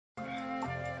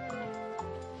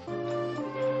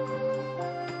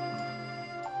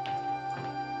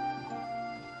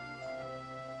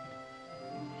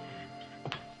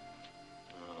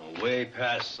Way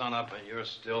past sunup and you're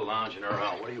still lounging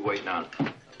around. What are you waiting on?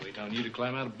 Waiting on you to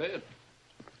climb out of bed.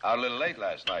 Out a little late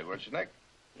last night, weren't you, Nick?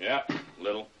 Yeah,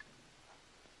 little.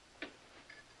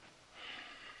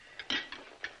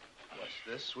 What's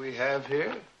this we have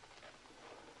here?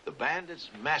 The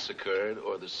bandits massacred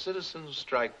or the citizens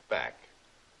strike back.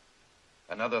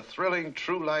 Another thrilling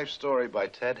true life story by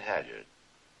Ted Halyard.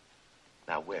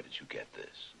 Now, where did you get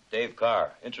this? Dave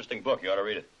Carr. Interesting book. You ought to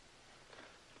read it.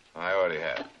 I already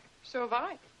have. So have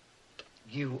I.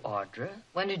 You, Audra?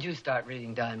 When did you start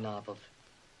reading dime novels?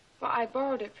 Well, I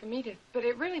borrowed it from Edith, but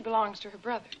it really belongs to her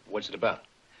brother. What's it about?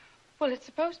 Well, it's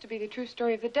supposed to be the true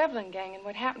story of the Devlin gang and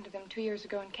what happened to them 2 years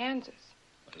ago in Kansas.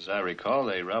 As I recall,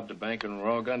 they robbed a bank and were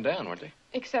all gunned down, weren't they?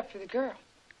 Except for the girl.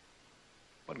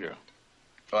 What girl?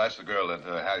 Well, that's the girl that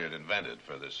Halyard invented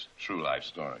for this true life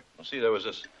story. Well, see, there was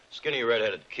this skinny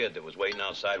red-headed kid that was waiting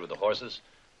outside with the horses,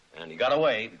 and he got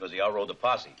away because he outrode the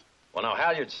posse. Well, now,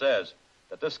 Halyard says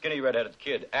that this skinny red-headed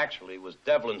kid actually was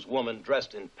Devlin's woman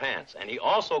dressed in pants, and he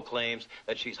also claims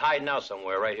that she's hiding out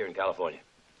somewhere right here in California.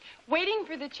 Waiting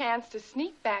for the chance to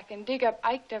sneak back and dig up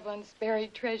Ike Devlin's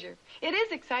buried treasure. It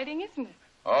is exciting, isn't it?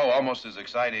 Oh, almost as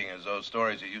exciting as those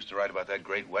stories you used to write about that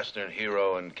great Western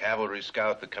hero and cavalry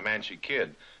scout, the Comanche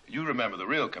Kid. You remember the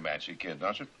real Comanche Kid,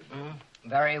 don't you?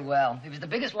 Very well. He was the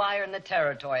biggest liar in the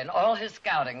territory, and all his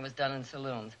scouting was done in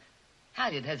saloons.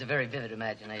 Halyard has a very vivid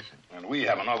imagination. And we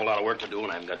have an awful lot of work to do,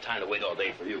 and I haven't got time to wait all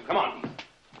day for you. Come on.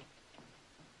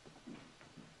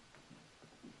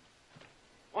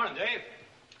 Morning, Dave.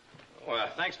 Oh,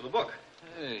 thanks for the book.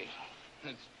 Hey,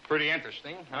 it's pretty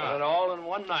interesting, huh? Got it all in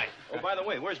one night. Oh, by the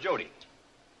way, where's Jody?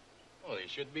 Well, he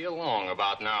should be along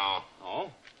about now. Oh?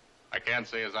 I can't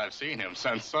say as I've seen him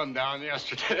since sundown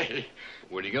yesterday.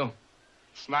 Where'd he go?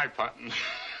 Snipe hunting.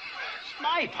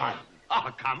 Snipe hunt? Oh,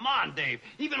 come on, Dave.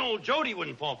 Even old Jody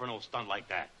wouldn't fall for no stunt like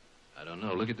that. I don't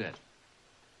know. Look at that.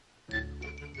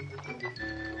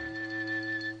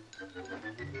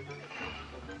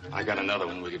 I got another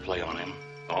one we could play on him.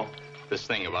 Oh? This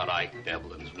thing about Ike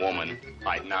Devlin's woman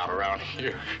hiding out around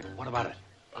here. What about it?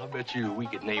 I'll bet you we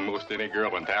could name most any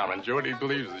girl in town, and Jody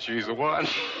believes that she's the one.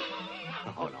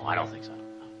 Oh, no, I don't think so.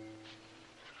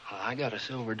 I got a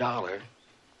silver dollar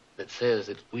that says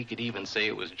that we could even say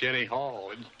it was Jenny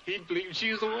Hall, and he'd believe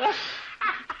she's the one.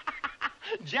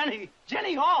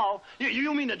 Jenny Hall?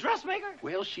 You mean the dressmaker?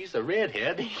 Well, she's a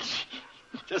redhead,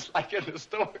 just like in the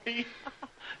story.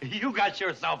 You got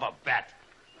yourself a bet.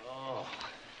 Oh.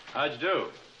 How'd you do?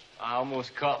 I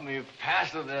almost caught me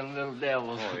passing them little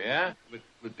devils. Oh, yeah?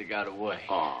 But they got away.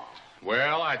 Oh.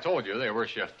 Well, I told you they were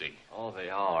shifty. Oh, they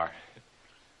are.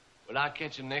 But I'll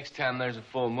catch them next time there's a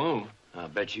full moon. I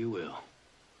bet you will.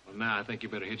 Well, now I think you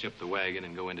better hitch up the wagon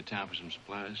and go into town for some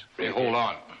supplies. Hey, hold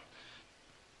on.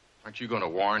 Aren't you going to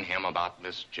warn him about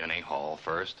Miss Jenny Hall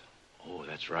first? Oh,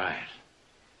 that's right.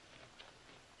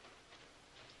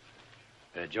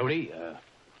 Jody,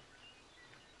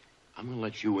 I'm going to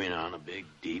let you in on a big,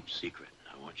 deep secret.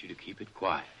 I want you to keep it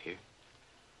quiet, here?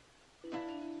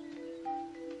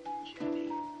 Jenny.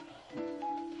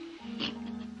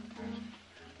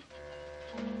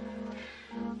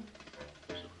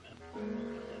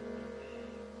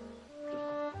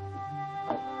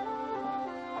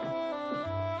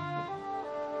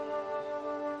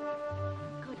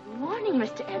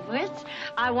 Mr. Edwards,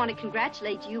 I want to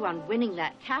congratulate you on winning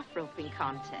that calf roping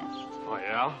contest. Oh,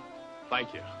 yeah?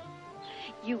 Thank you.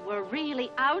 You were really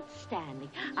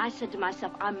outstanding. I said to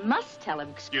myself, I must tell him.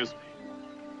 Excuse me.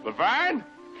 Laverne?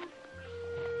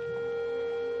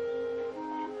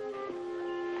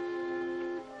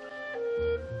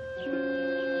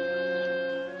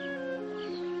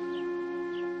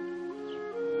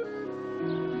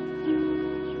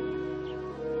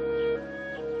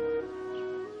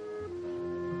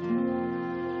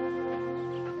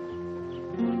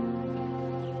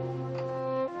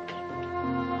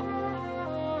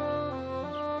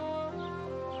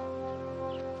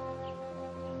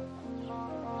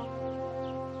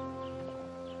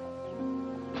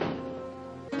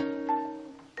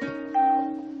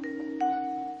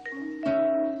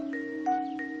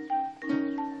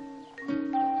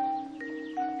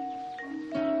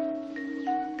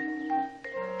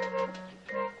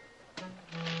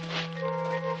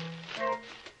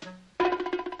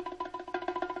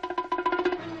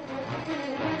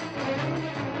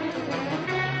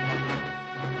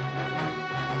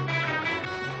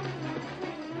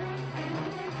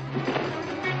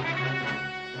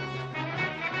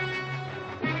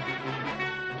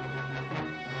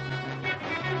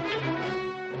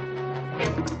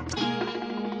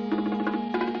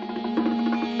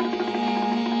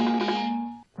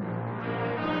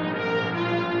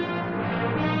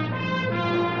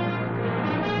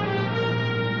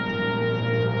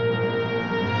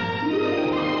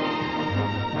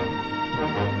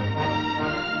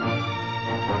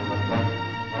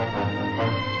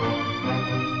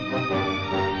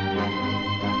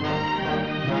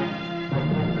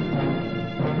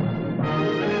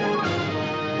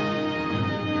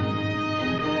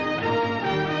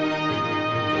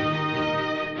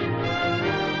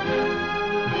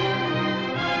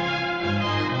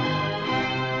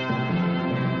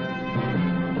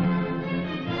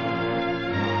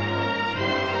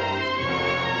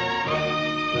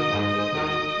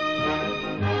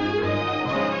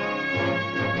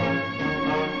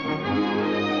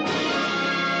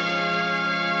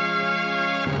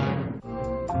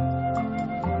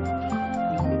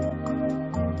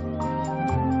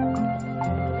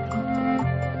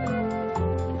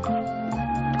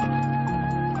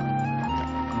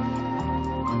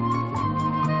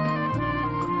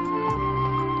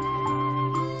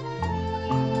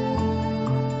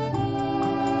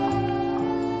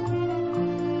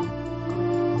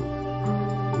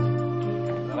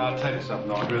 tell you something,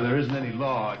 Audrey. There isn't any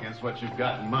law against what you've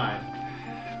got in mind.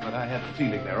 But I have a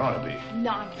feeling there ought to be.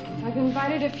 Nonsense. I've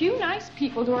invited a few nice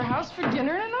people to our house for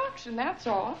dinner and an auction, that's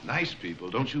all. Nice people?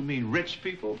 Don't you mean rich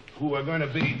people who are going to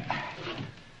be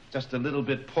just a little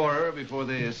bit poorer before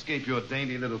they escape your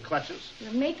dainty little clutches?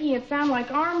 You're making it sound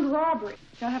like armed robbery.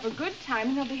 They'll have a good time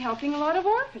and they'll be helping a lot of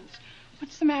orphans.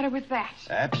 What's the matter with that?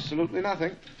 Absolutely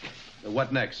nothing.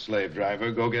 What next, slave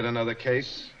driver? Go get another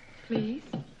case? Please?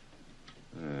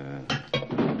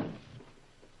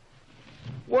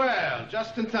 Well,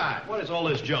 just in time. What is all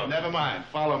this junk? Never mind.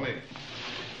 Follow me.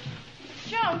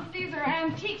 Junk, these are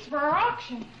antiques for our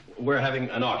auction. We're having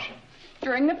an auction.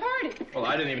 During the party. Well,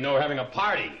 I didn't even know we were having a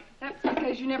party. That's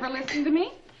because you never listened to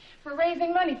me. We're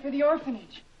raising money for the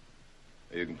orphanage.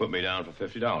 You can put me down for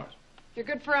 $50. You're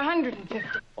good for $150.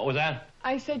 What was that?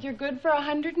 I said you're good for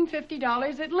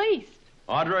 $150 at least.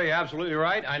 Audrey, you're absolutely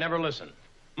right. I never listen.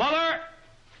 Mother!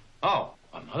 Oh,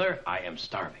 Mother, I am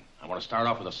starving. I want to start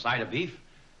off with a side of beef,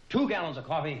 2 gallons of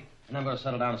coffee, and I'm going to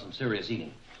settle down to some serious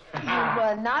eating. You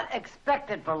were not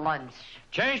expected for lunch.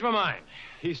 Changed my mind.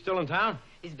 He's still in town?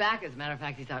 He's back. As a matter of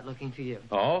fact, he's out looking for you.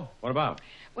 Oh? What about?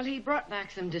 Well, he brought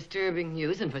back some disturbing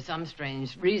news, and for some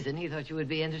strange reason, he thought you would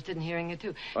be interested in hearing it,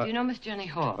 too. Do you know Miss Jenny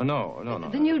Hall? No.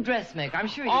 The new dressmaker. I'm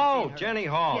sure you've Oh, seen her. Jenny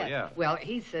Hall, yeah. Well,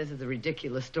 he says it's a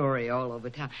ridiculous story all over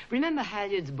town. Remember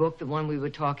Halyard's book, the one we were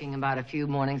talking about a few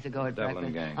mornings ago at Devil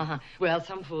and breakfast? Gang. Uh-huh. Well,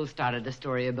 some fool started a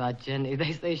story about Jenny.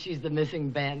 They say she's the missing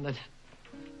bandit.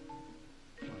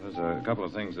 There's a couple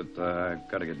of things that I've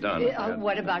got to get done.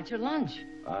 What about your lunch?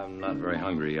 I'm not very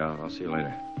hungry. I'll see you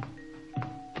later.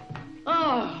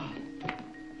 Oh.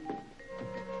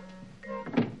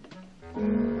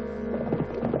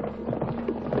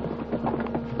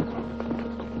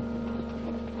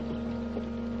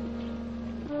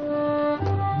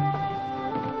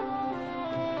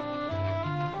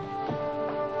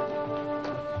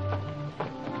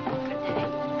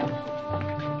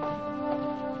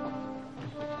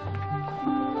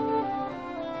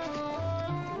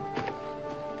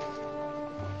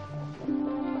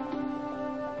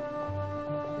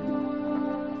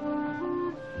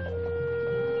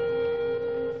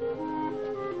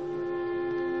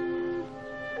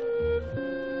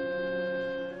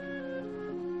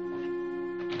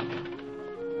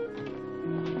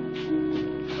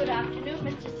 Good afternoon,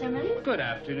 Mr. Simmons. Good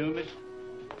afternoon,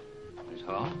 Miss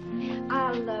Hall.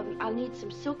 I'll need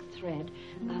some silk thread,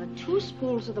 2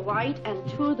 spools of the white and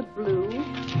 2 of the blue.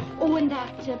 Oh, and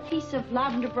that piece of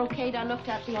lavender brocade I looked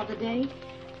at the other day,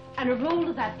 and a roll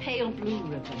of that pale blue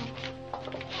ribbon.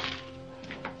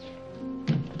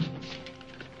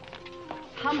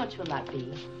 How much will that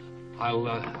be?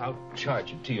 I'll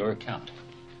charge it to your account.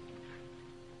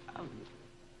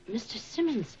 Mr.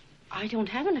 Simmons, I don't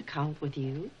have an account with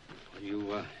you.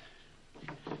 You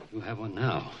have one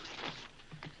now.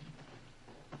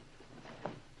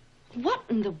 What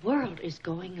in the world is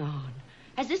going on?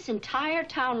 Has this entire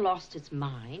town lost its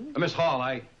mind? Miss Hall,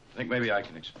 I think maybe I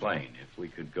can explain. If we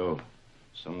could go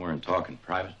somewhere and talk in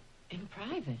private. In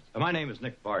private? My name is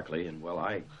Nick Barkley, and, well,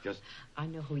 I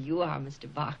know who you are,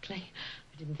 Mr. Barkley.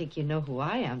 I didn't think you know who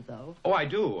I am, though. Oh, I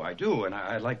do, and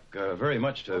I'd like very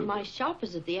much to... Well, my shop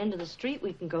is at the end of the street.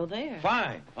 We can go there.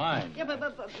 Fine. Yeah,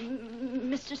 but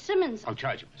Mr. Simmons... I'll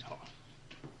charge it, Miss Hall.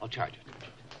 I'll charge it.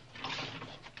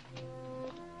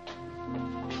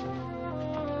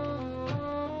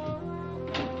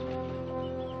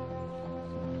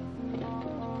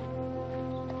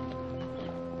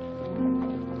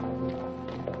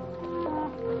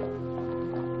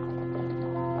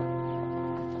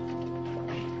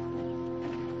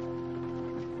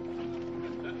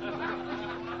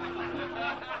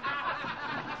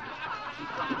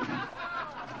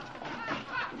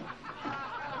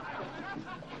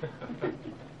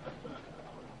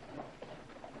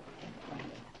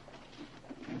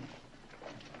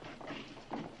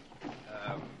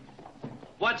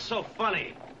 What's so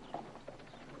funny?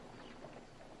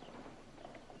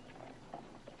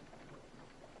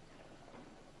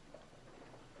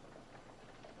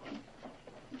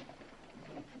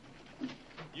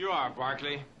 You are,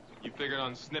 Barkley. You figured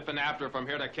on sniffing after from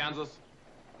here to Kansas?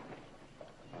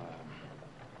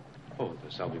 Hold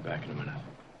this. I'll be back in a minute.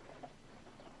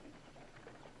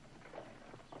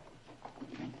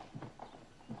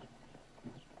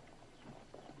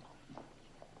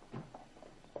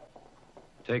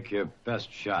 Take your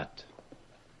best shot.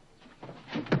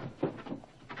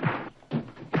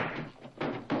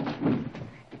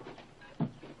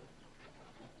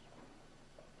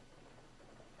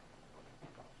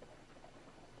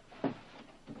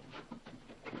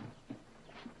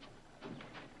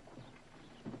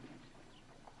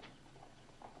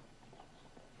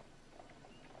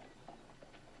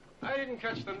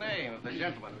 didn't catch the name of the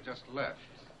gentleman who just left.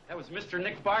 That was Mr.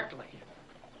 Nick Barkley.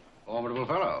 Formidable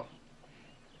fellow.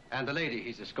 And the lady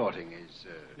he's escorting is,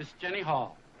 Miss Jenny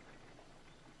Hall.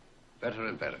 better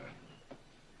and better.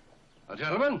 Now,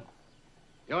 gentlemen,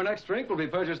 your next drink will be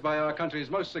purchased by our country's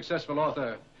most successful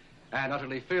author and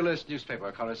utterly fearless newspaper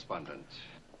correspondent.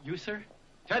 You, sir?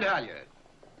 Ted Halyard,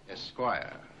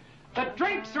 Esquire. The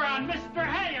drinks are on Mr.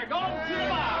 Halyard. Go to the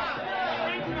bar. The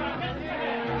drinks are on Mr.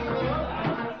 Halyard.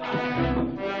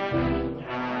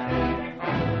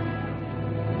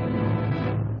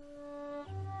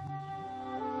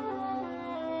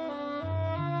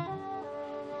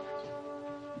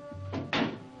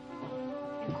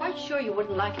 I'm quite sure you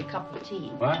wouldn't like a cup of tea.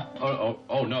 What?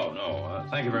 Oh, no.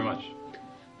 Thank you very much.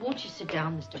 Won't you sit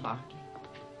down, Mr. Barkley?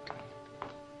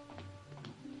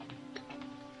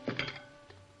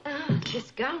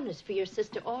 This gown is for your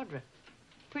sister Audra.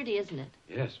 Pretty, isn't it?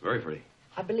 Yes, very pretty.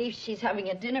 I believe she's having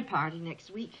a dinner party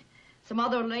next week. Some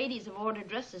other ladies have ordered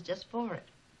dresses just for it.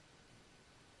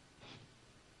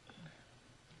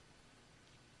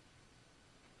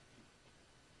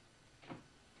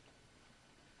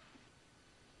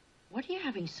 What are you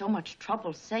having so much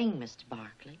trouble saying, Mr.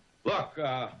 Barkley? Look,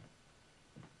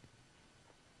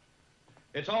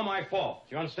 it's all my fault.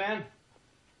 You understand?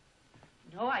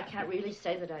 No, I can't really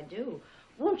say that I do.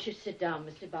 Won't you sit down,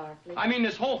 Mr. Barkley? I mean,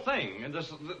 this whole thing,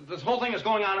 this whole thing is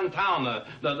going on in town.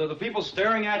 The people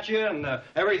staring at you and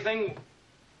everything.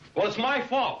 Well, it's my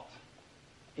fault.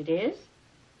 It is?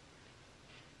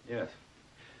 Yes.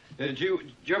 Did you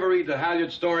ever read the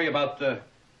Halyard story about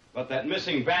that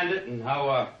missing bandit and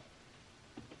how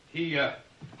he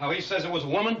says it was a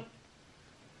woman?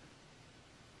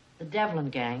 The Devlin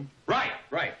gang. Right.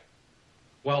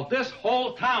 Well, this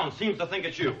whole town seems to think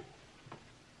it's you.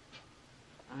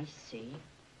 I see.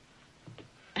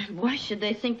 And why should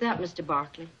they think that, Mr.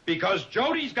 Barkley? Because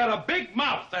Jody's got a big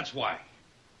mouth, that's why.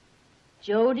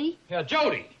 Jody? Yeah,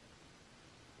 Jody.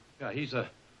 Yeah, he's a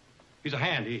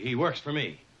hand. He works for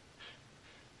me.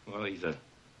 Well, he's a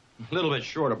little bit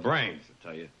short of brains, I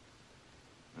tell you.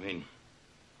 I mean,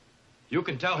 you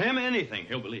can tell him anything,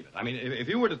 he'll believe it. I mean, if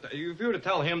you were to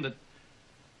tell him that,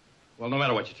 well, no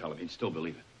matter what you tell him, he'd still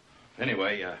believe it.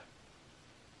 Anyway,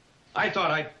 I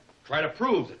thought I'd try to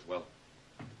prove that, well,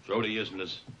 Jody isn't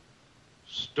as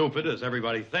stupid as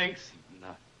everybody thinks. And,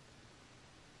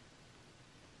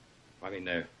 I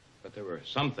mean, but there were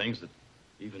some things that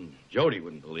even Jody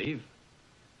wouldn't believe.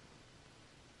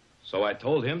 So I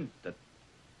told him that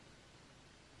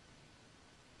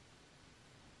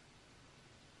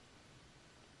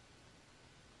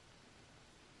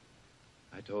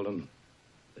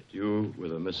you were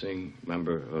the missing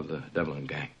member of the Devlin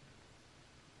gang.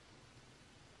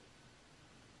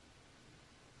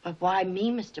 But why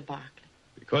me, Mr. Barkley?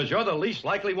 Because you're the least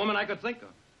likely woman I could think of.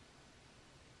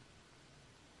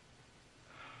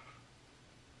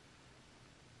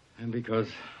 And because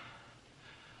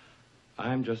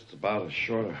I'm just about as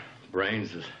short of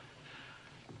brains as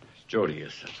Jody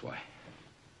is, that's why.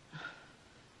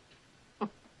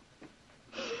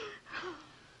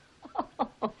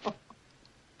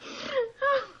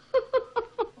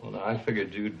 Well, now, I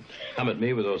figured you'd come at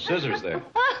me with those scissors there.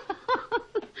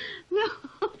 No,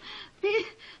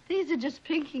 these are just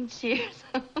pinking shears.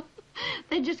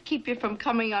 They just keep you from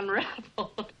coming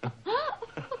unraveled.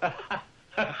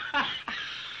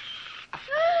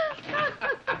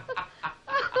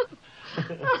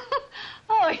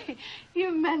 Oh,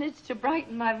 you managed to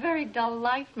brighten my very dull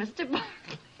life, Mr.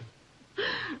 Barkley.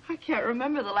 I can't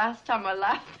remember the last time I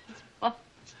laughed this much.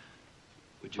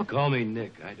 Would you call me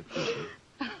Nick? I'd appreciate it.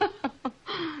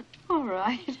 All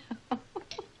right.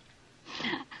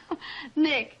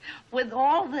 Nick, with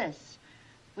all this,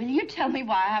 will you tell me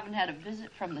why I haven't had a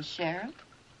visit from the sheriff?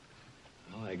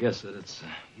 Well, I guess that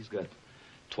he's got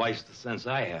twice the sense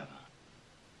I have.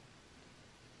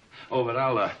 Oh, but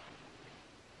I'll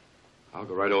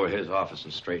go right over to his office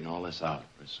and straighten all this out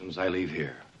as soon as I leave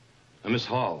here. Miss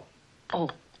Hall.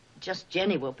 Oh, just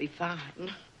Jenny will be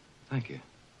fine. Thank you.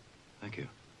 Thank you.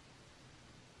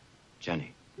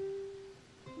 Jenny.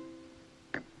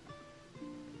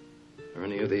 Are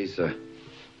any of these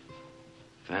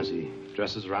fancy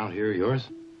dresses around here yours?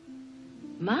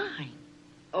 Mine?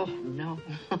 Oh, no.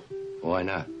 Why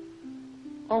not?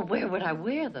 Oh, where would I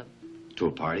wear them? To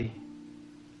a party.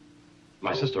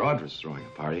 My sister Audra's throwing a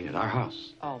party at our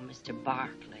house. Oh, Mr.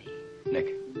 Barkley.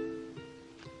 Nick.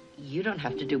 You don't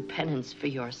have to do penance for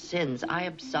your sins. I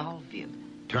absolve you.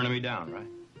 Turning me down, right?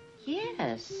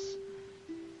 Yes.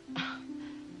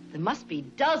 There must be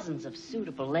dozens of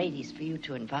suitable ladies for you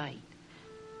to invite.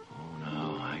 Oh,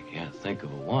 no, I can't think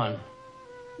of one.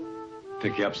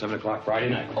 Pick you up 7 o'clock Friday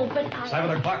night. Oh, but 7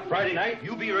 o'clock Friday night,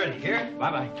 you be ready. Here?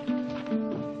 Bye-bye.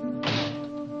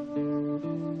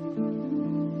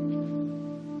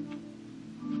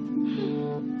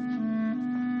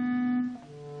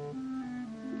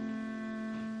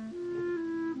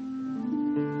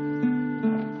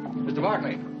 Mr.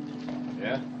 Barkley.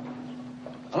 Yeah?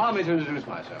 Allow me to introduce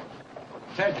myself.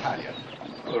 Ted Halyard.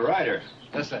 Oh, the writer.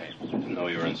 The same. Didn't know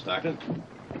you were in Stockton.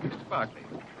 Mr. Barkley.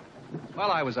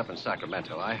 While I was up in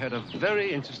Sacramento, I heard a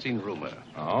very interesting rumor.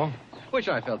 Oh? Which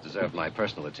I felt deserved my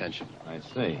personal attention. I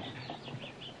see.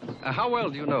 How well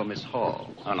do you know Miss Hall?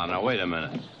 Oh, no, wait a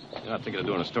minute. You're not thinking of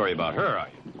doing a story about her, are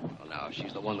you? Well, now,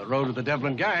 she's the one that rode with the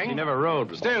Devlin gang. She never rode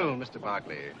with... Still, Mr.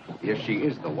 Barkley, if she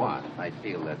is the one, I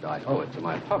feel that I owe it to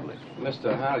my public.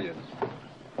 Mr. Halyard.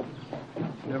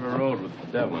 Never rode with the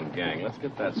Devlin gang. Let's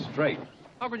get that straight.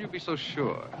 How can you be so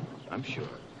sure? I'm sure.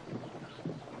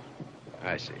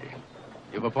 I see.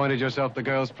 You've appointed yourself the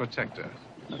girl's protector.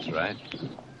 That's right.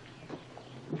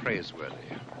 Praiseworthy.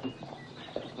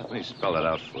 Let me spell it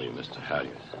out for you, Mr.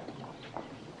 Halyard.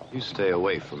 You stay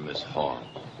away from Miss Hall.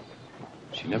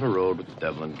 She never rode with the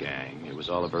Devlin gang. It was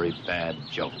all a very bad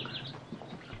joke.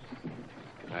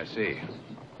 I see.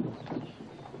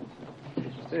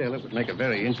 Still, it would make a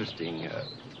very interesting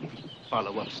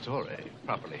follow-up story,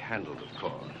 properly handled, of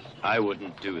course. I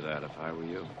wouldn't do that if I were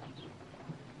you.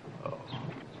 Oh.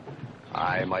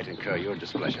 I might incur your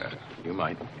displeasure. You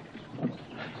might.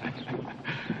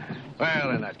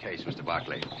 Well, in that case, Mr.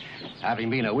 Barkley, having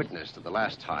been a witness to the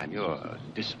last time your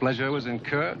displeasure was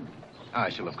incurred, I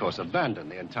shall, of course, abandon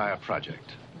the entire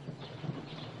project.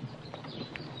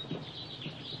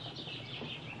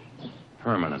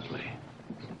 Permanently.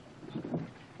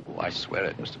 Oh, I swear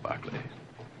it, Mr. Barkley.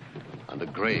 On the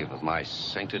grave of my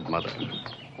sainted mother.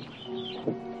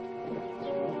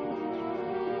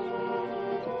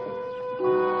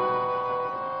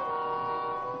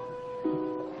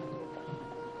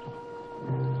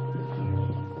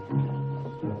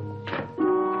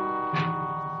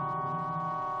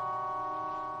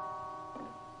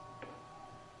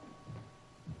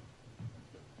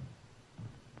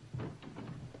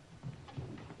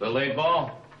 The late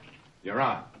ball? You're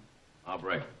on. I'll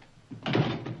break.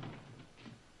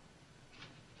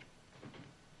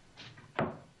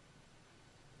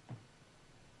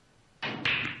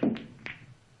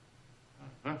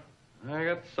 I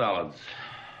got solids.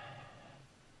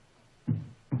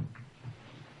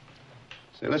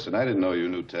 Say, listen, I didn't know you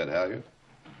knew Ted Halyard.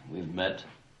 We've met.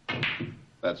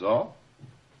 That's all?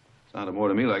 Sounded more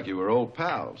to me like you were old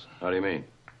pals. How do you mean?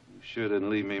 You sure didn't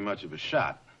leave me much of a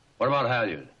shot. What about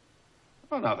Halyard?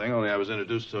 Oh, nothing, only I was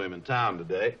introduced to him in town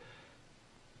today.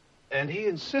 And he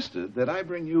insisted that I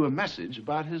bring you a message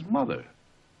about his mother.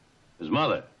 His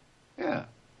mother? Yeah.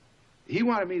 He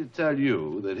wanted me to tell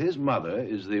you that his mother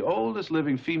is the oldest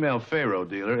living female faro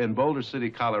dealer in Boulder City,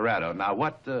 Colorado. Now,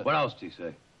 what else did he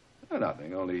say? Oh,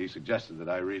 nothing, only he suggested that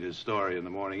I read his story in the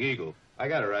Morning Eagle. I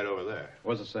got it right over there.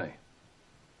 What does it say?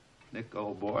 Nick,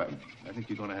 old boy, I think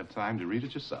you're going to have time to read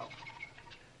it yourself.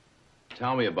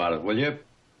 Tell me about it, will you?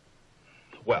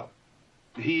 Well,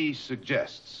 he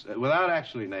suggests, without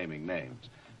actually naming names,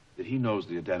 that he knows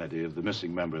the identity of the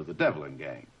missing member of the Devlin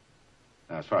gang.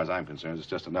 Now, as far as I'm concerned, it's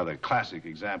just another classic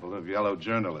example of yellow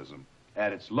journalism.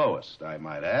 At its lowest, I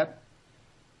might add.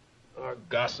 Or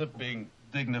gossip being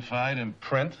dignified in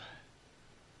print.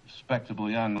 Respectable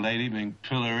young lady being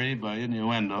pilloried by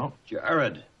innuendo.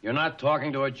 Jared, you're not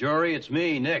talking to a jury. It's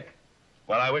me, Nick.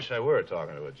 Well, I wish I were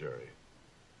talking to a jury.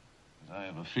 I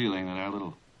have a feeling that our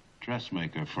little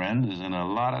dressmaker friend is in a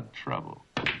lot of trouble.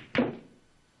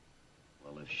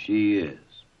 Well, if she is,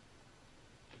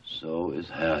 so is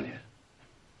Halyard.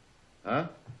 Huh?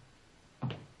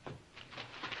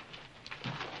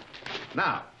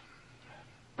 Now.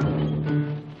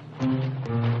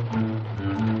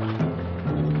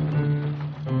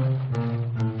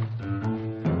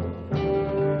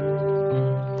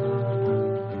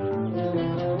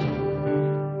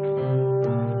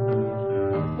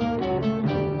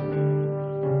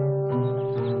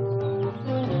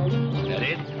 That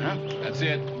it? Huh? That's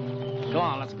it. Go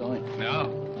on, let's go in.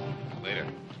 No. Later.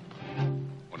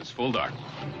 When it's full dark.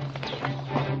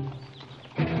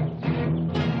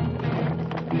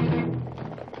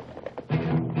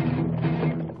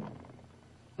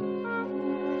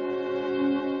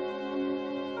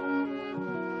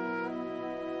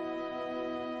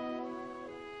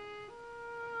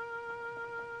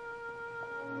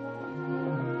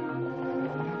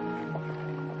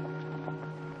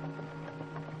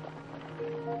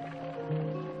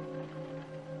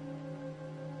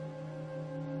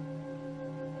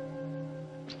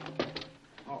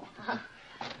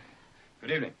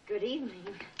 Good evening. Good evening.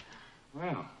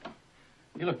 Well,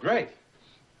 you look great.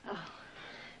 Oh.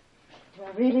 Do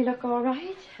I really look all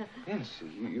right? Yes,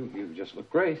 you just look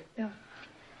great. Oh.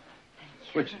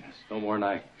 Which is no more than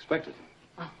I expected.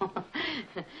 Oh.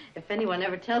 If anyone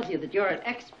ever tells you that you're an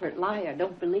expert liar,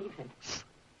 don't believe him.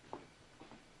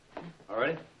 All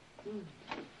ready?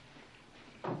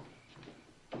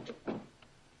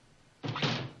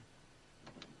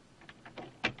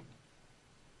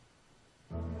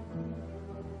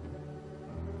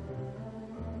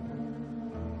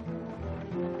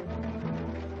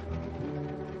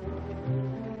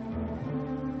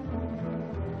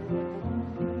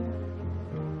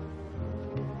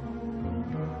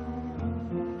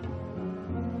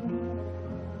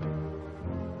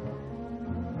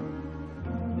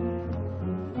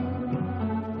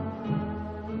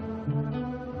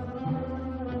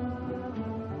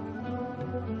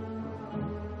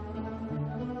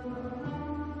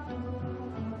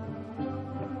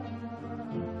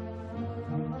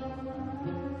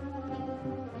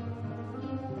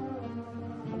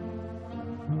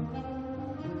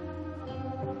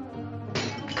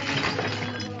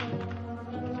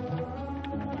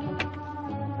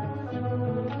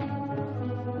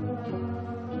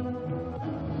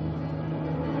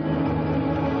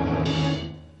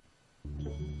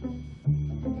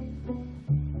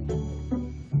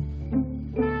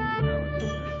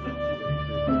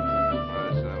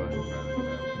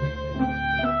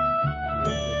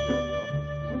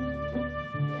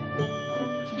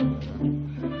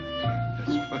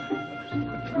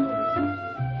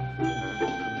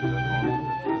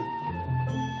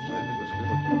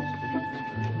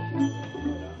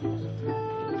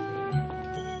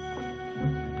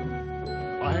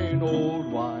 Fine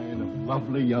old wine, a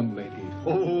lovely young lady.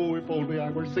 Oh, if only I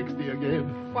were 60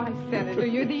 again. Why, Senator,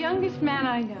 you're the youngest man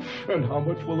I know. And how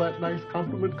much will that nice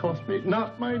compliment cost me?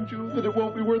 Not, mind you, that it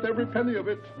won't be worth every penny of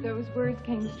it. Those words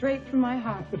came straight from my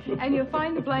heart. And you'll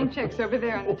find the blank checks over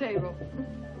there on the table.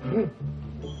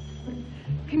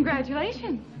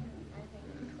 Congratulations.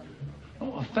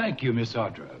 Oh, thank you, Miss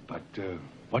Audra. But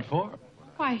what for?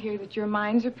 Why, I hear that your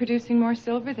mines are producing more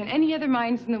silver than any other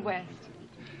mines in the West.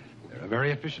 They're a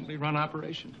very efficiently run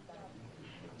operation.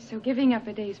 So giving up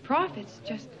a day's profits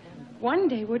just one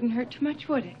day wouldn't hurt too much,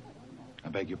 would it? I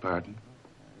beg your pardon?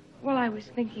 Well, I was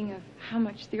thinking of how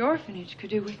much the orphanage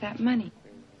could do with that money.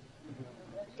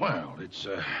 Well, it's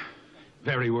a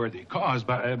very worthy cause,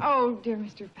 but... Oh, dear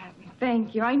Mr. Patton,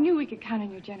 thank you. I knew we could count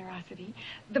on your generosity.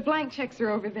 The blank checks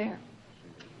are over there.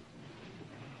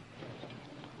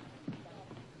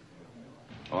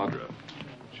 Audra,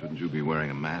 shouldn't you be wearing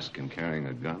a mask and carrying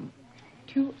a gun?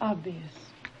 Too obvious.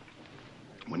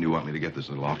 When do you want me to get this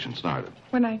little auction started?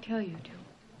 When I tell you to.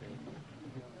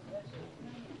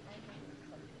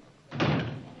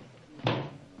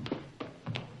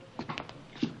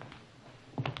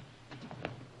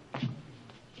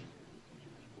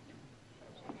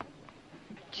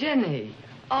 Jenny.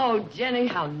 Oh, Jenny,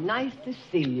 how nice to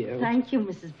see you. Thank you,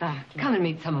 Mrs. Barker. Come and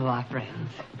meet some of our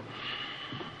friends.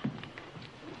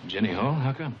 Jenny Hall,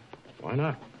 how come? Why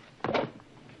not?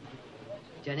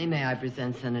 Jenny, may I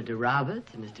present Senator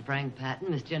Roberts and Mr. Frank Patton,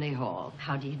 Miss Jenny Hall.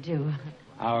 How do you do?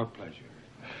 Our pleasure.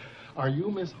 Are you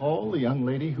Miss Hall, the young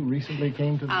lady who recently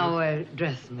came to the... Our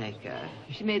dressmaker.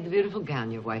 She made the beautiful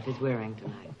gown your wife is wearing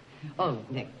tonight. Oh,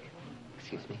 Nick.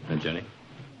 Excuse me. And Jenny?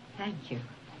 Thank you.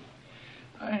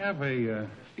 I have a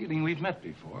feeling we've met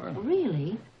before.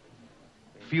 Really?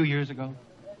 A few years ago.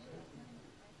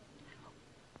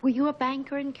 Were you a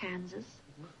banker in Kansas?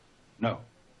 No.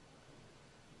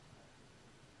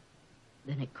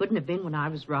 Then it couldn't have been when I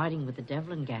was riding with the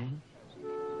Devlin gang.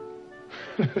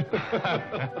 Miss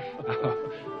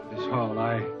Hall,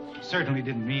 I certainly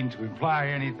didn't mean to imply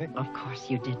anything. Of course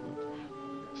you didn't.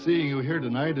 Seeing you here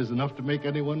tonight is enough to make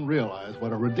anyone realize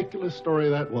what a ridiculous story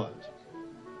that was.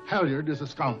 Halyard is a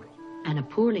scoundrel. And a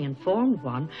poorly informed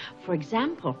one. For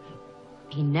example,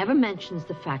 he never mentions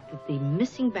the fact that the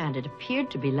missing bandit appeared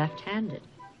to be left-handed.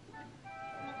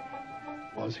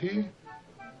 Was he?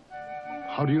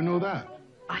 How do you know that?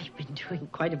 I've been doing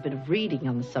quite a bit of reading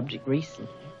on the subject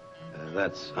recently.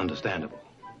 That's understandable.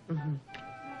 Mm-hmm.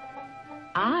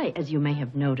 I, as you may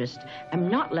have noticed, am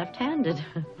not left-handed.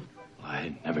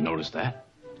 I never noticed that.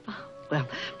 Oh, well,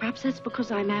 perhaps that's because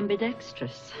I'm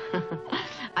ambidextrous.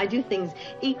 I do things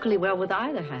equally well with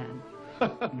either hand.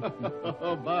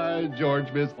 By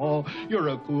George, Miss Hall, you're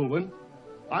a cool one.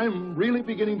 I'm really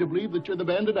beginning to believe that you're the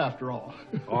bandit after all.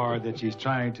 Or that she's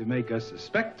trying to make us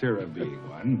suspect her of being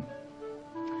one.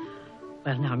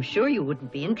 Well, now, I'm sure you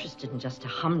wouldn't be interested in just a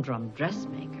humdrum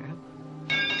dressmaker.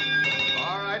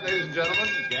 All right, ladies and gentlemen,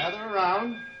 gather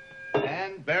around and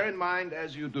then bear in mind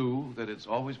as you do that it's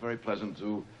always very pleasant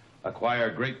to acquire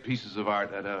great pieces of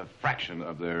art at a fraction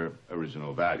of their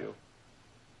original value.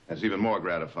 It's even more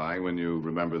gratifying when you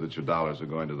remember that your dollars are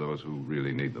going to those who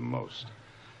really need them most.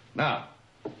 Now,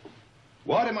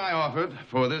 what am I offered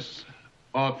for this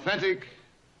authentic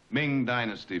Ming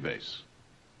Dynasty vase?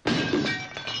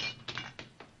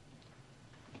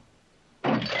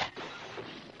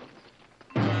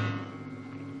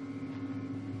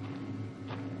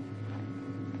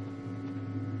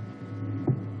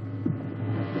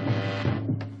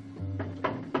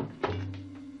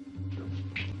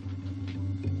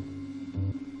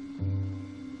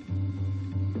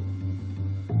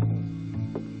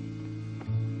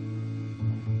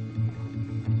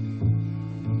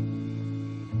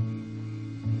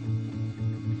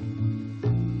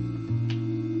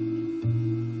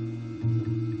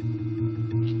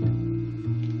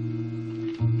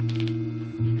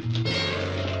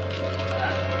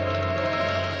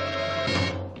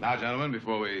 Now, gentlemen,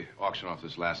 before we auction off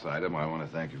this last item, I want to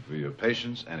thank you for your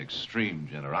patience and extreme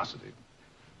generosity.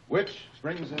 Which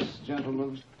brings us,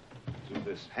 gentlemen, to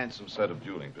this handsome set of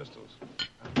dueling pistols.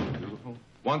 Beautiful.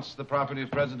 Once the property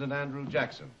of President Andrew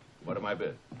Jackson. What am I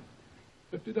bid?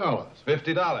 $50.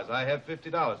 $50. I have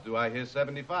 $50. Do I hear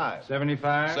 75?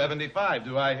 75? 75.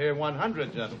 Do I hear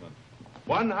 100, gentlemen?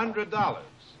 $100.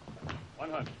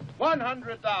 100.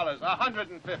 $100.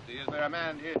 150. Is there a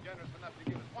man here generous enough to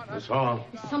give us 100? Miss Hall.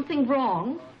 Is something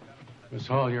wrong? Miss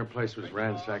Hall, your place was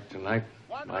ransacked tonight.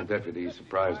 My deputy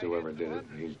surprised whoever did it,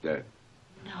 and he's dead.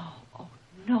 No. Oh,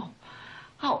 no.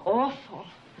 How awful.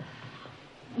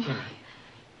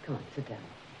 Come on, sit down.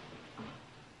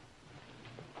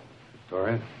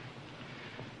 Victoria.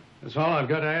 Miss Hall, I've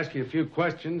got to ask you a few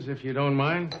questions, if you don't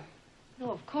mind.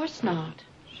 No, of course not.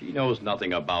 She knows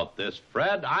nothing about this,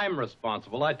 Fred. I'm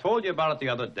responsible. I told you about it the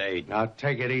other day. Now,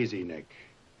 take it easy, Nick.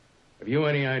 Have you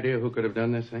any idea who could have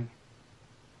done this thing?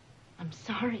 I'm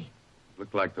sorry.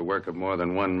 Looked like the work of more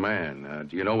than one man.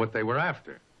 Do you know what they were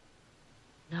after?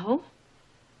 No.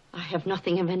 I have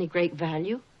nothing of any great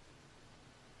value.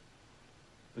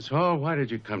 Miss Hall, why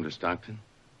did you come to Stockton?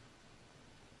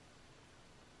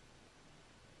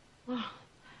 Well,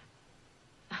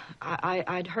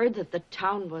 I'd heard that the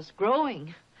town was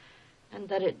growing and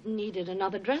that it needed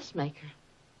another dressmaker.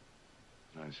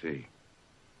 I see.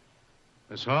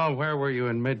 Miss Hall, where were you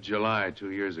in mid-July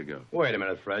 2 years ago? Wait a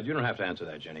minute, Fred. You don't have to answer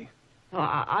that, Jenny. Oh,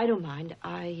 I don't mind.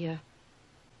 I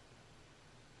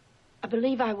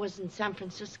believe I was in San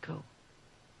Francisco.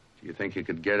 Do you think you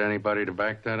could get anybody to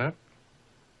back that up?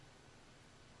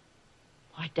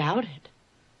 I doubt it.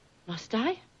 Must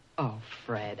I? Oh,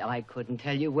 Fred, I couldn't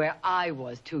tell you where I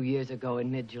was 2 years ago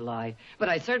in mid-July. But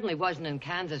I certainly wasn't in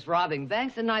Kansas robbing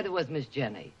banks, and neither was Miss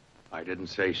Jenny. I didn't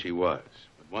say she was,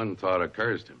 but one thought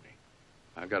occurs to me.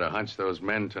 I've got a hunch those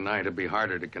men tonight would be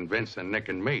harder to convince than Nick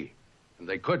and me. And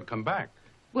they could come back.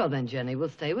 Well, then Jenny will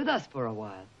stay with us for a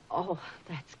while. Oh,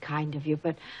 that's kind of you,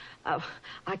 but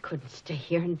I couldn't stay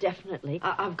here indefinitely.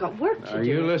 I've got work to do.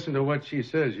 You listen to what she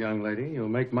says, young lady. You'll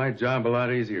make my job a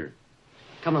lot easier.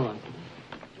 Come along.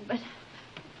 But...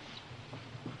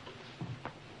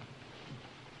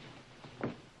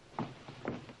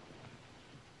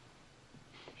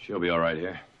 She'll be all right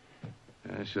here.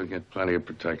 Yeah, she'll get plenty of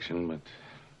protection, but...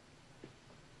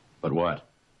 But what?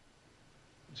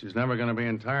 She's never going to be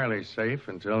entirely safe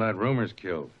until that rumor's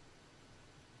killed.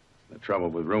 The trouble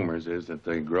with rumors is that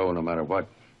they grow no matter what.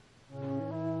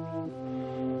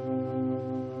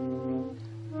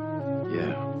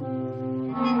 Yeah.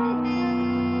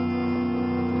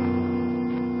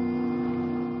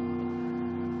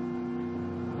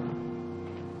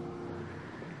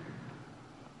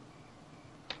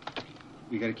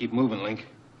 We gotta keep moving, Link.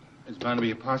 There's bound to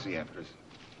be a posse after us.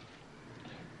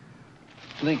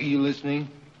 Link, are you listening?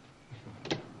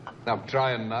 I'm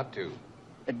trying not to.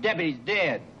 The deputy's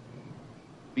dead.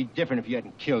 Be different if you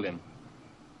hadn't killed him.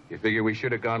 You figure we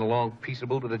should have gone along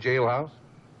peaceable to the jailhouse?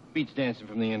 Beats dancing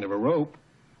from the end of a rope.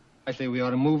 I say we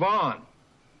ought to move on.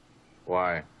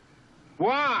 Why?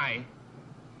 Why?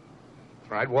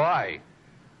 That's right, why?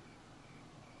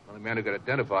 The only man who could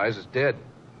identify us is dead.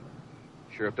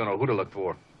 Sheriff don't know who to look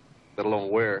for, let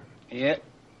alone where. Yeah.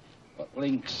 What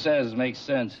Link says makes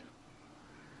sense.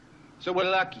 So we're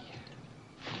lucky.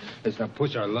 Let's not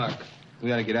push our luck. We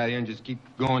gotta get out of here and just keep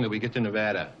going till we get to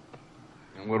Nevada.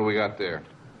 And what do we got there?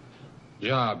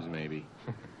 Jobs, maybe.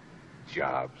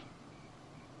 Jobs.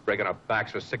 Breaking our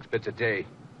backs for 6 bits a day.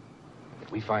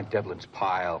 If we find Devlin's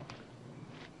pile,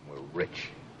 we're rich.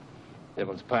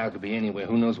 Devlin's pile could be anywhere.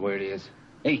 Who knows where it is?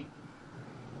 Hey.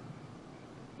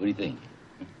 What do you think?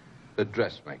 The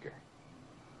dressmaker.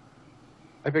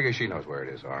 I figure she knows where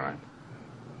it is, all right.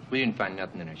 We didn't find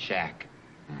nothing in her shack.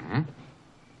 Mm-hmm.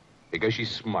 Because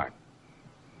she's smart.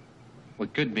 Well,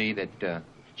 it could be that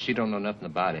she don't know nothing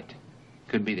about it.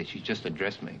 Could be that she's just a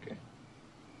dressmaker.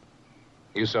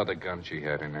 You saw the gun she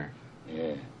had in there?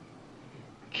 Yeah.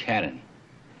 Cannon.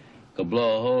 Could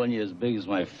blow a hole in you as big as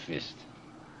my fist.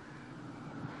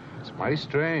 It's mighty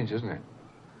strange, isn't it?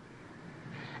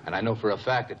 And I know for a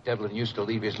fact that Devlin used to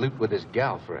leave his loot with his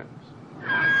gal friends.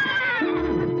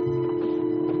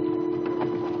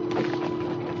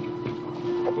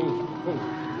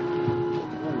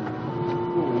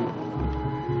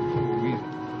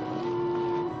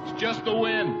 It's just the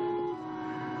wind.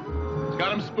 It's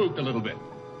got him spooked a little bit.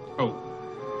 Oh.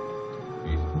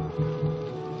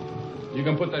 Easy. You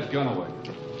can put that gun away.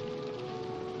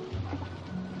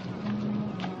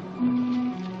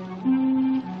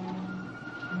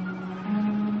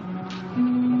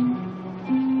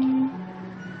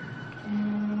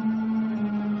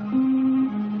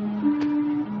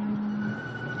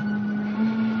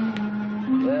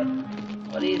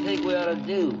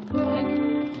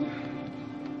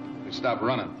 We stop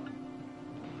running.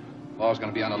 Law's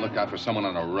gonna be on the lookout for someone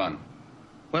on a run.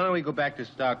 Why don't we go back to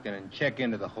Stockton and check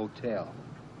into the hotel?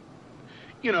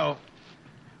 You know,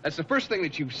 that's the first thing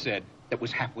that you've said that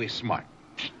was halfway smart.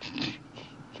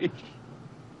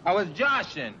 I was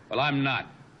joshing. Well, I'm not.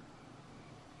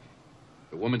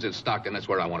 The woman's in Stockton, that's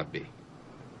where I want to be.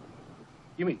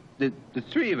 You mean the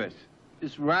three of us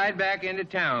just ride back into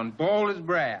town, bold as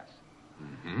brass?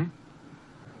 Mm-hmm.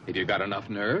 If you got enough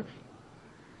nerve.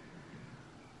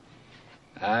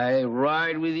 I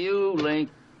ride with you, Link.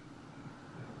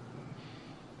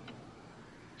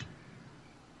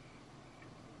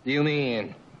 Deal me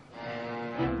in.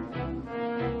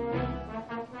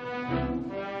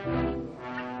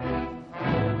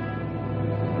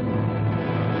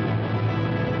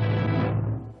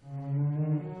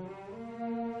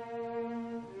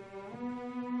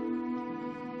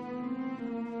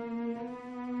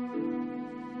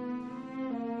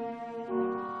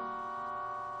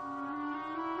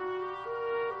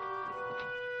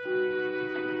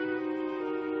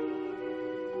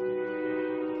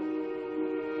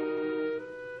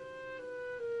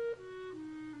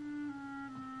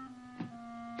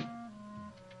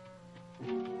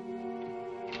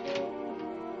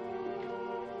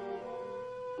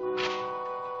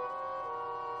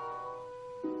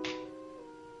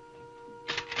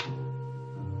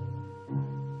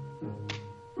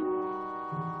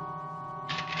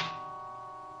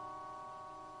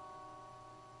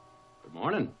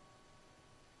 Morning.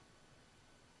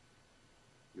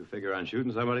 You figure on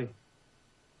shooting somebody?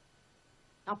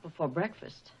 Not before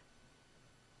breakfast.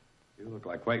 You look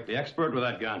like quite the expert with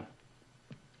that gun.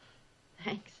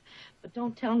 Thanks. But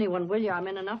don't tell anyone, will you? I'm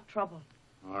in enough trouble.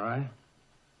 All right.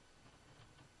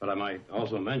 But I might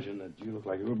also mention that you look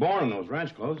like you were born in those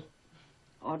ranch clothes.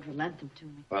 Audra lent them to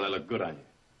me. Well, they look good on you.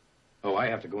 Oh, I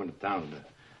have to go into town to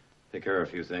take care of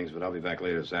a few things, but I'll be back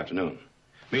later this afternoon.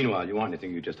 Meanwhile, you want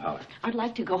anything, you just holler. I'd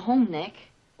like to go home, Nick.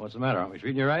 What's the matter? Aren't we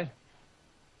treating you right?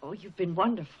 Oh, you've been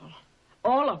wonderful.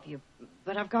 All of you.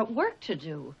 But I've got work to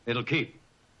do. It'll keep.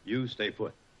 You stay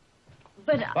put.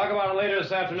 But Talk about it later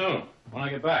this afternoon when I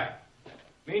get back.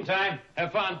 Meantime,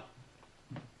 have fun.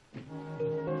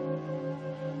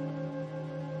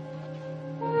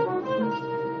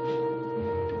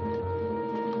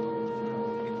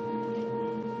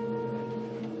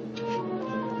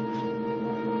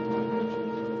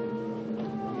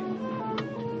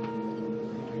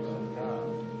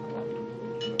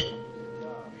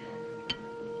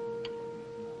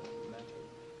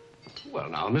 Well,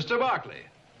 now, Mr. Barkley,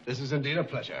 this is indeed a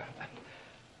pleasure.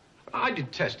 I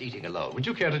detest eating alone. Would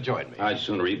you care to join me? I'd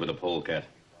sooner eat with a polecat.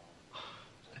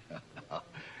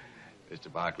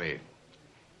 Mr. Barkley,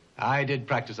 I did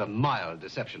practice a mild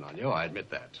deception on you, I admit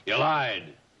that. You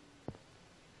lied.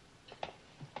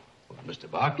 Well, Mr.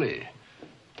 Barkley,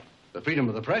 the freedom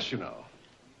of the press, you know.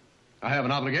 I have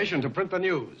an obligation to print the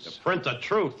news. To print the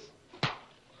truth.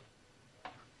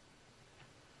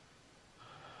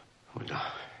 Well, now,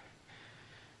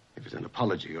 if it's an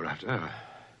apology you're after,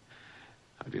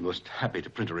 I'd be most happy to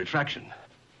print a retraction.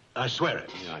 I swear it.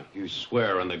 Yeah, you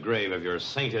swear on the grave of your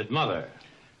sainted mother.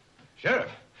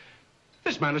 Sheriff,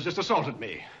 this man has just assaulted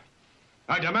me.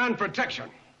 I demand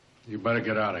protection. You better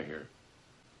get out of here.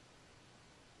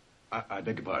 I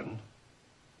beg your pardon?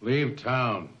 Leave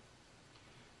town.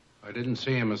 I didn't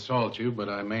see him assault you, but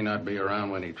I may not be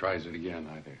around when he tries it again,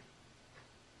 either.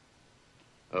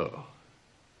 Oh.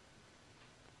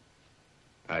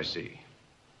 I see.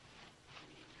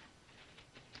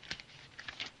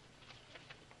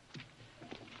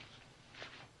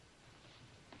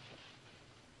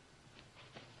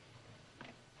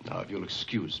 you'll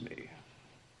excuse me.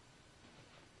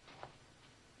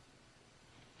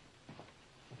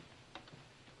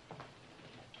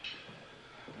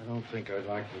 I don't think I'd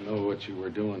like to know what you were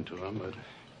doing to him, but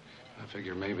I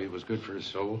figure maybe it was good for his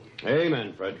soul.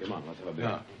 Amen, Fred. Come on, let's have a beer.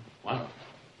 Yeah. What?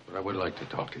 But I would like to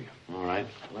talk to you. All right.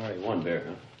 Larry, one beer,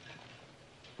 huh?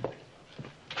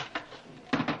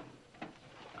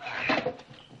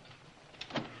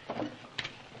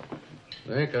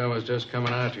 Nick, I was just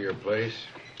coming out to your place.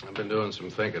 I've been doing some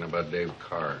thinking about Dave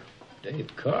Carr.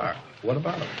 Dave Carr? What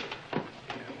about him?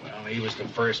 Well, he was the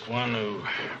first one who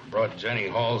brought Jenny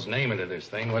Hall's name into this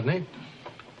thing, wasn't he?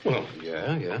 Well,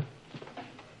 yeah.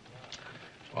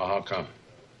 Well, how come?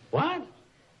 What?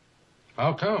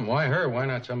 How come? Why her? Why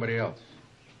not somebody else?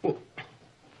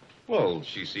 Well,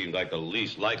 she seemed like the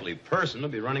least likely person to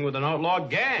be running with an outlaw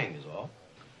gang, is all.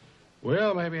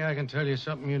 Well, maybe I can tell you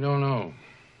something you don't know.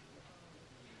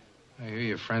 I hear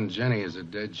your friend Jenny is a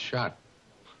dead shot.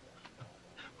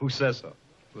 Who says so?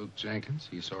 Luke Jenkins.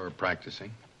 He saw her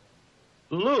practicing.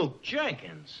 Luke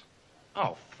Jenkins?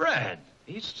 Oh, Fred.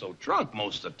 He's so drunk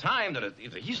most of the time that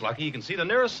he's lucky he can see the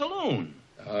nearest saloon.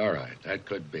 All right, that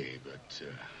could be, but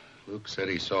Luke said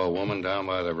he saw a woman down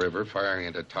by the river firing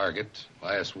at a target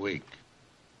last week.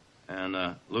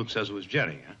 And Luke says it was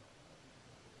Jenny, huh?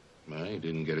 Well, he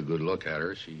didn't get a good look at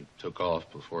her. She took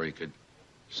off before he could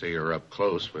see her up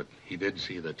close, but he did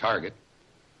see the target.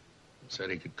 He said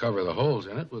he could cover the holes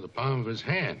in it with the palm of his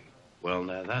hand. Well,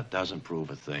 now, that doesn't prove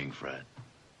a thing, Fred.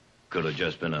 Could have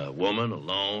just been a woman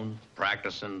alone,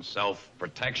 practicing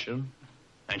self-protection,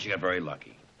 and she got very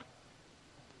lucky.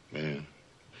 Yeah.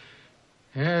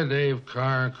 Yeah, Dave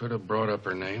Carr could have brought up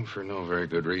her name for no very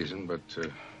good reason, but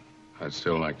I'd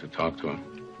still like to talk to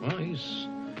him. Well,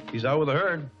 he's out with the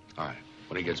herd. All right,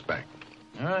 when he gets back.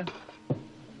 All right.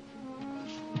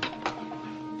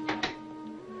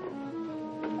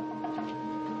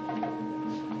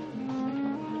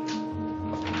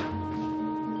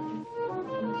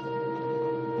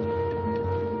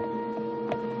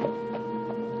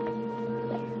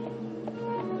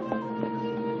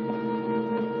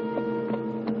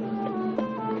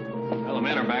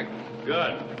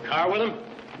 Good. Car with him?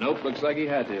 Nope, looks like he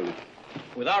had to.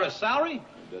 Without his salary?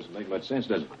 Doesn't make much sense,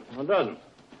 does it? Well, it doesn't.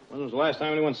 When was the last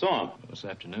time anyone saw him? This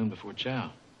afternoon before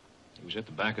chow. He was at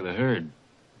the back of the herd.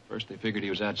 First they figured he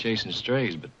was out chasing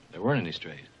strays, but there weren't any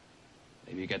strays.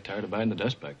 Maybe he got tired of biting the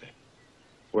dust back there.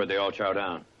 Where'd they all chow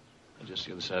down? Just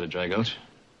the other side of Dry Gulch.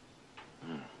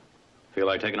 Feel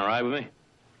like taking a ride with me?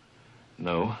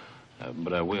 No,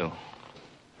 but I will.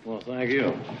 Well, thank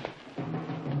you.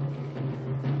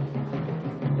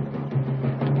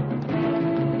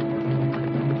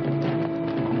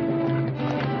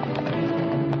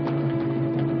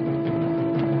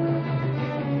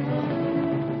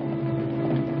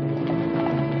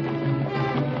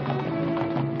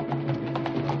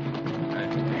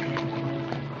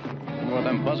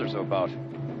 Buzzers are about?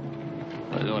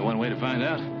 Well, there's only one way to find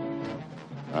out.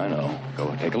 I know.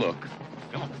 Go take a look.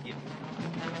 Come on.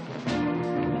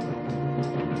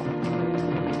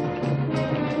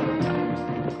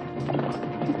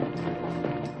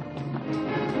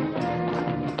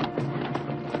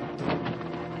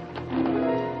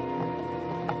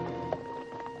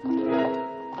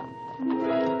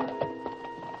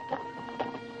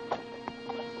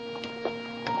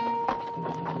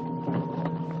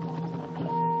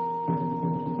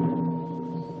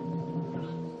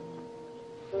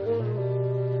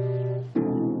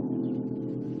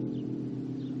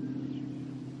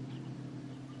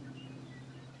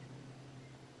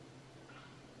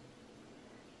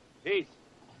 Heath.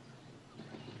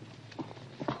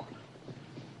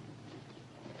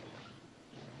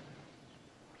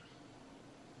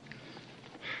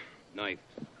 Knife.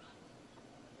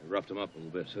 I roughed him up a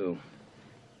little bit, too.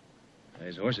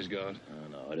 His horse is gone.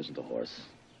 Oh, no, it isn't the horse.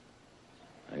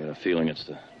 I got a feeling it's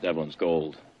the Devlin's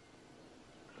gold.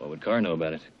 What would Carr know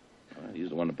about it? Well, he's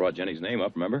the one that brought Jenny's name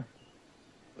up, remember?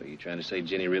 Were you trying to say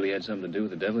Jenny really had something to do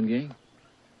with the Devlin gang?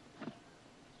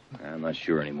 I'm not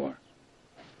sure anymore.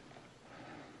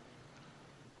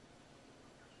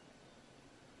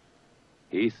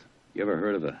 Heath, you ever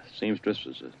heard of a seamstress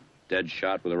who's a dead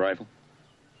shot with a rifle?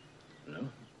 No.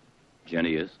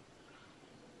 Jenny is.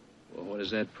 Well, what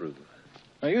does that prove?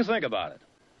 Now, you think about it.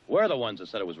 We're the ones that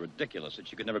said it was ridiculous that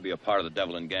she could never be a part of the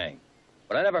Devlin gang.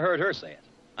 But I never heard her say it.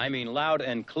 I mean, loud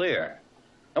and clear.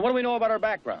 And what do we know about her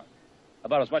background?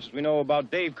 About as much as we know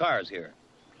about Dave Carr's here,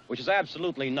 which is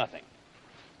absolutely nothing.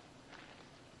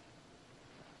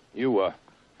 You,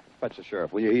 fetch the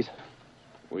sheriff, will you, Heath?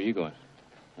 Where are you going?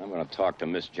 I'm going to talk to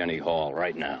Miss Jenny Hall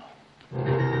right now.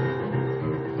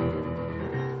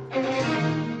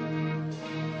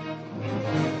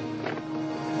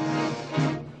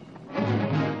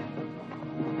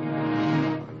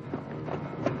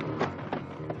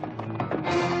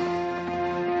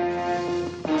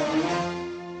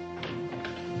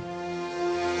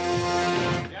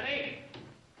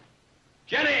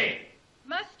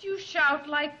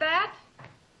 like that?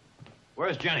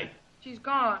 Where's Jenny? She's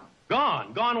gone.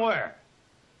 Gone? Gone where?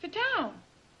 To town.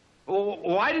 Oh,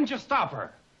 why didn't you stop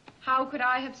her? How could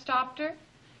I have stopped her?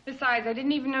 Besides, I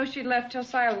didn't even know she'd left till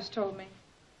Silas told me.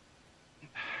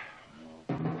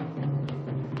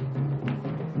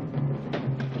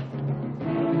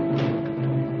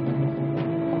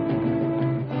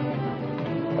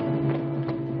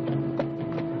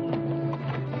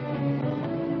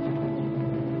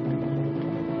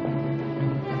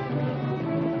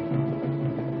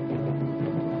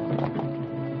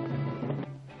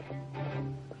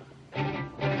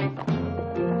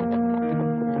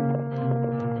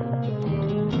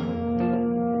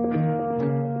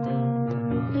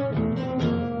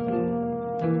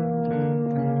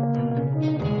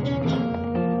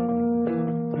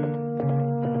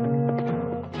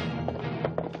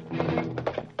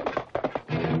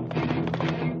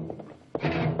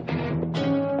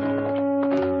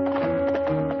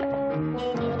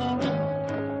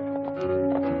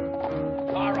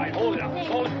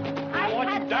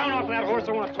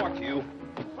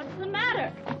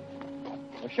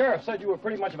 Sheriff said you were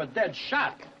pretty much of a dead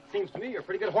shot. Seems to me you're a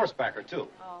pretty good horsebacker, too.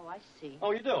 Oh, I see.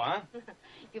 Oh, you do, huh?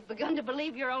 You've begun to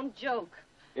believe your own joke.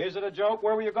 Is it a joke?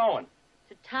 Where were you going?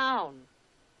 To town.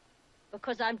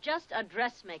 Because I'm just a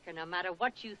dressmaker, no matter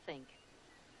what you think.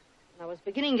 And I was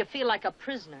beginning to feel like a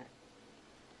prisoner.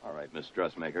 All right, Miss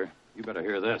Dressmaker, you better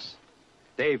hear this.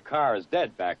 Dave Carr is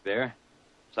dead back there.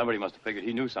 Somebody must have figured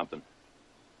he knew something.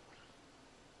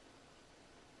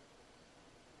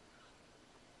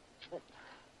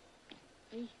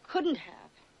 He couldn't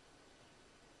have.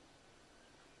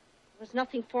 There was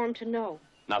nothing for him to know.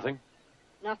 Nothing?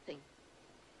 Nothing.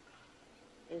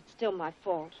 It's still my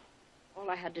fault. All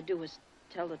I had to do was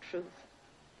tell the truth.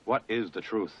 What is the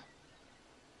truth?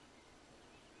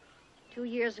 2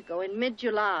 years ago, in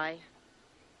mid-July,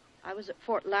 I was at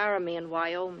Fort Laramie in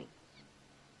Wyoming.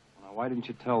 Now, why didn't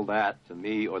you tell that to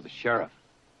me or the sheriff?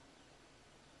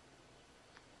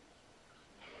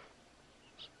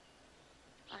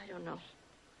 I don't know.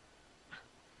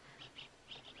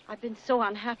 I've been so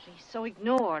unhappy, so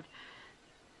ignored.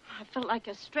 I felt like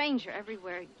a stranger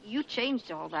everywhere. You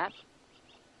changed all that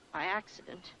by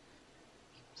accident.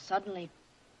 Suddenly,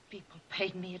 people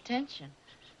paid me attention.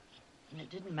 And it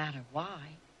didn't matter why.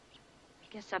 I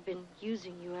guess I've been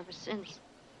using you ever since.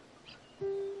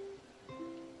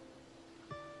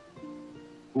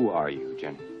 Who are you,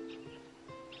 Jenny?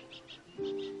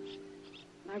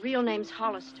 My real name's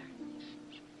Hollister.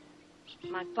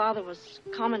 My father was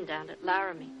commandant at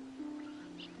Laramie.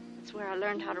 That's where I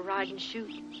learned how to ride and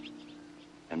shoot.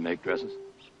 And make dresses?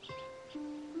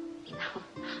 No.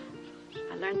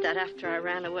 I learned that after I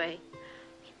ran away.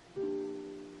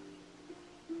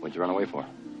 What'd you run away for?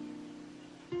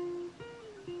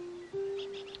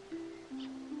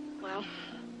 Well,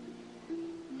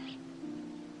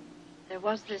 there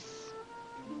was this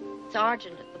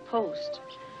sergeant at the post.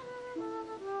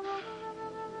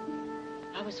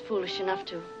 I was foolish enough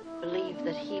to believe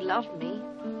that he loved me.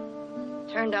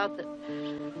 Turned out that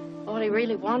all he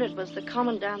really wanted was the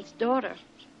commandant's daughter.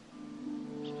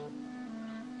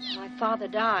 My father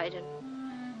died, and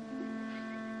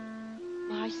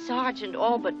my sergeant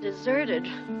all but deserted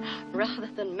rather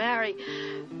than marry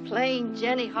plain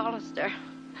Jenny Hollister.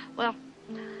 Well,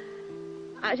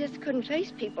 I just couldn't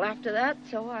face people after that,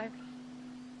 so I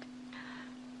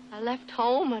left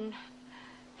home and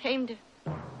came to...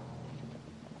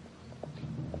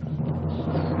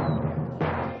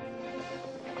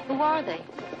 Who are they?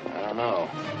 I don't know.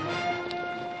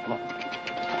 Come on.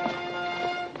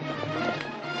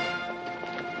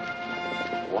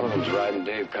 One of them's riding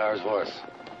Dave Carr's horse.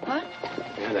 What?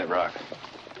 Near that rock.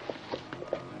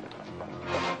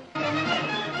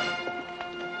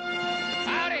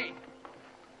 Howdy!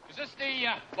 Is this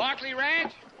the Barkley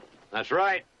Ranch? That's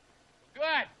right.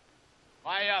 Good.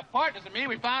 My partners and me,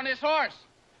 we found this horse.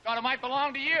 Thought it might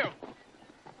belong to you.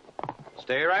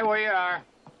 Stay right where you are.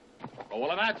 Oh,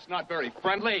 well, that's not very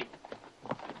friendly.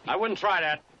 I wouldn't try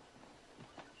that.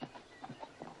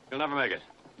 You'll never make it.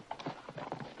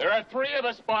 There are 3 of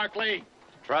us, Barkley.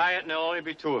 Try it, and there'll only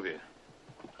be 2 of you.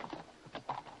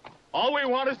 All we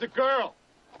want is the girl.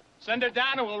 Send her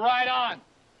down and we'll ride on.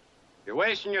 You're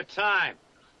wasting your time.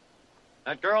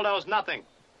 That girl knows nothing.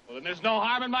 Well, then there's no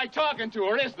harm in my talking to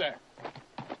her, is there?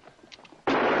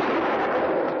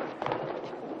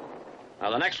 Now,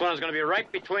 the next one is going to be right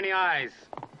between the eyes.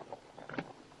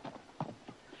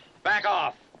 Back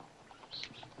off.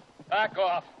 Back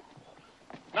off.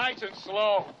 Nice and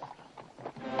slow.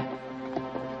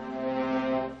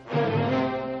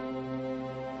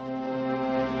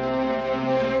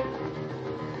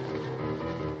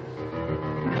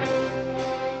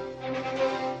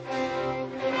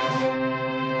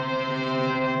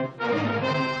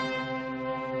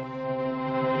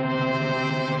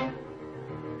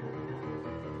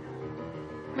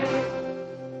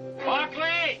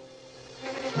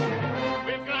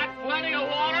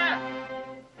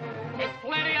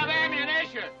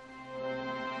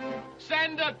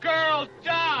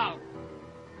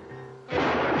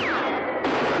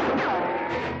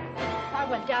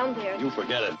 down there. You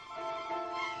forget it.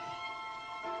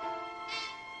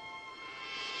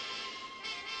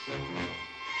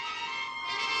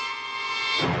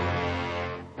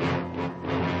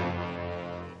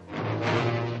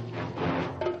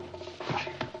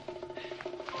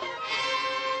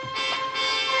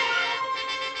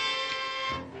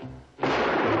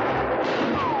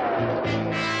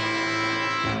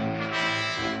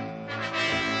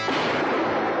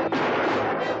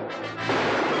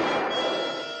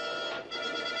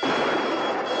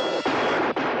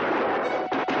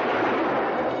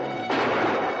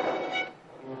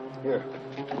 Here.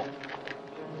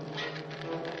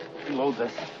 Load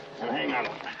this and hang on.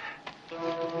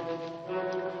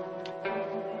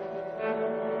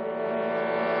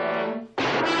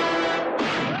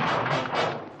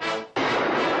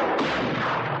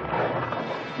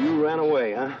 You ran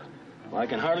away, huh? Well, I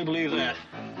can hardly believe that.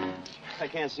 I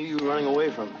can't see you running away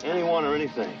from anyone or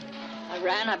anything. I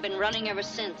ran. I've been running ever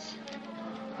since.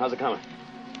 How's it coming?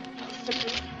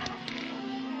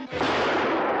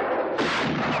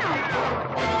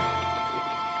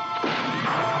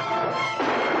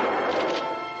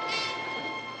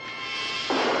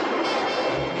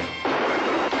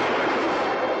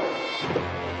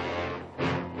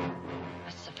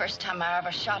 That's the first time I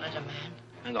ever shot at a man.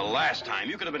 And the last time.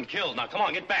 You could have been killed. Now, come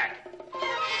on, get back.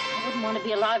 I wouldn't want to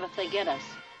be alive if they get us.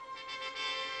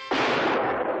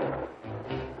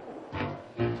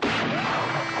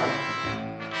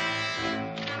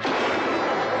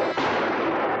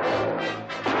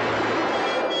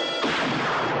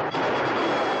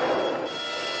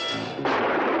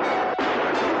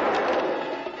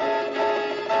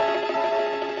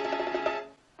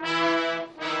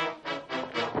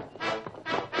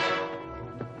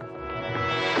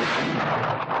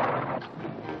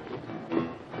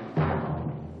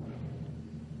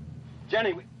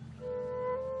 Jenny,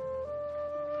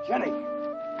 Jenny.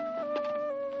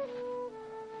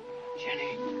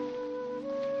 Jenny.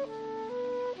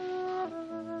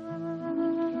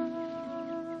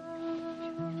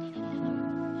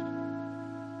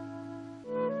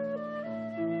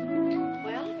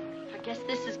 Well, I guess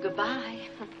this is goodbye.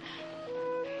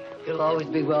 You'll always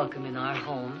be welcome in our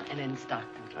home and in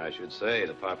Stockton. I should say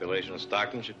the population of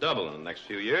Stockton should double in the next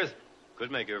few years.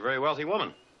 Could make you a very wealthy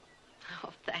woman.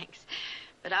 Oh, thanks.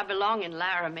 But I belong in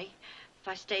Laramie. If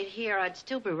I stayed here, I'd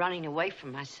still be running away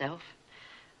from myself.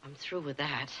 I'm through with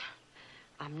that.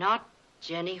 I'm not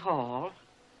Jenny Hall,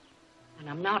 and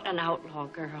I'm not an outlaw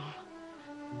girl.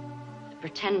 The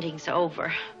pretending's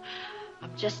over.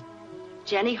 I'm just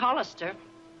Jenny Hollister,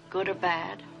 good or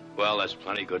bad. Well, that's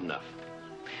plenty good enough.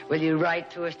 Will you write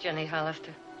to us, Jenny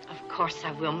Hollister? Of course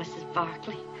I will, Mrs.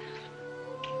 Barkley.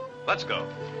 Let's go.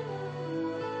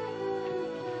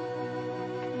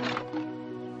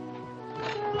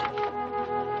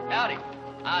 Howdy.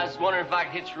 I was wondering if I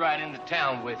could hitch right into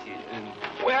town with you.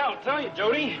 Well, I'll tell you,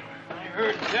 Jody. I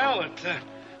heard tell that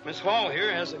Miss Hall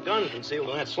here has a gun concealed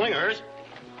in that sling of hers.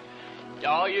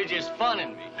 Oh, you're just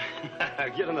funning me.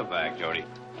 Get in the back, Jody.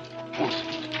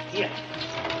 Yeah.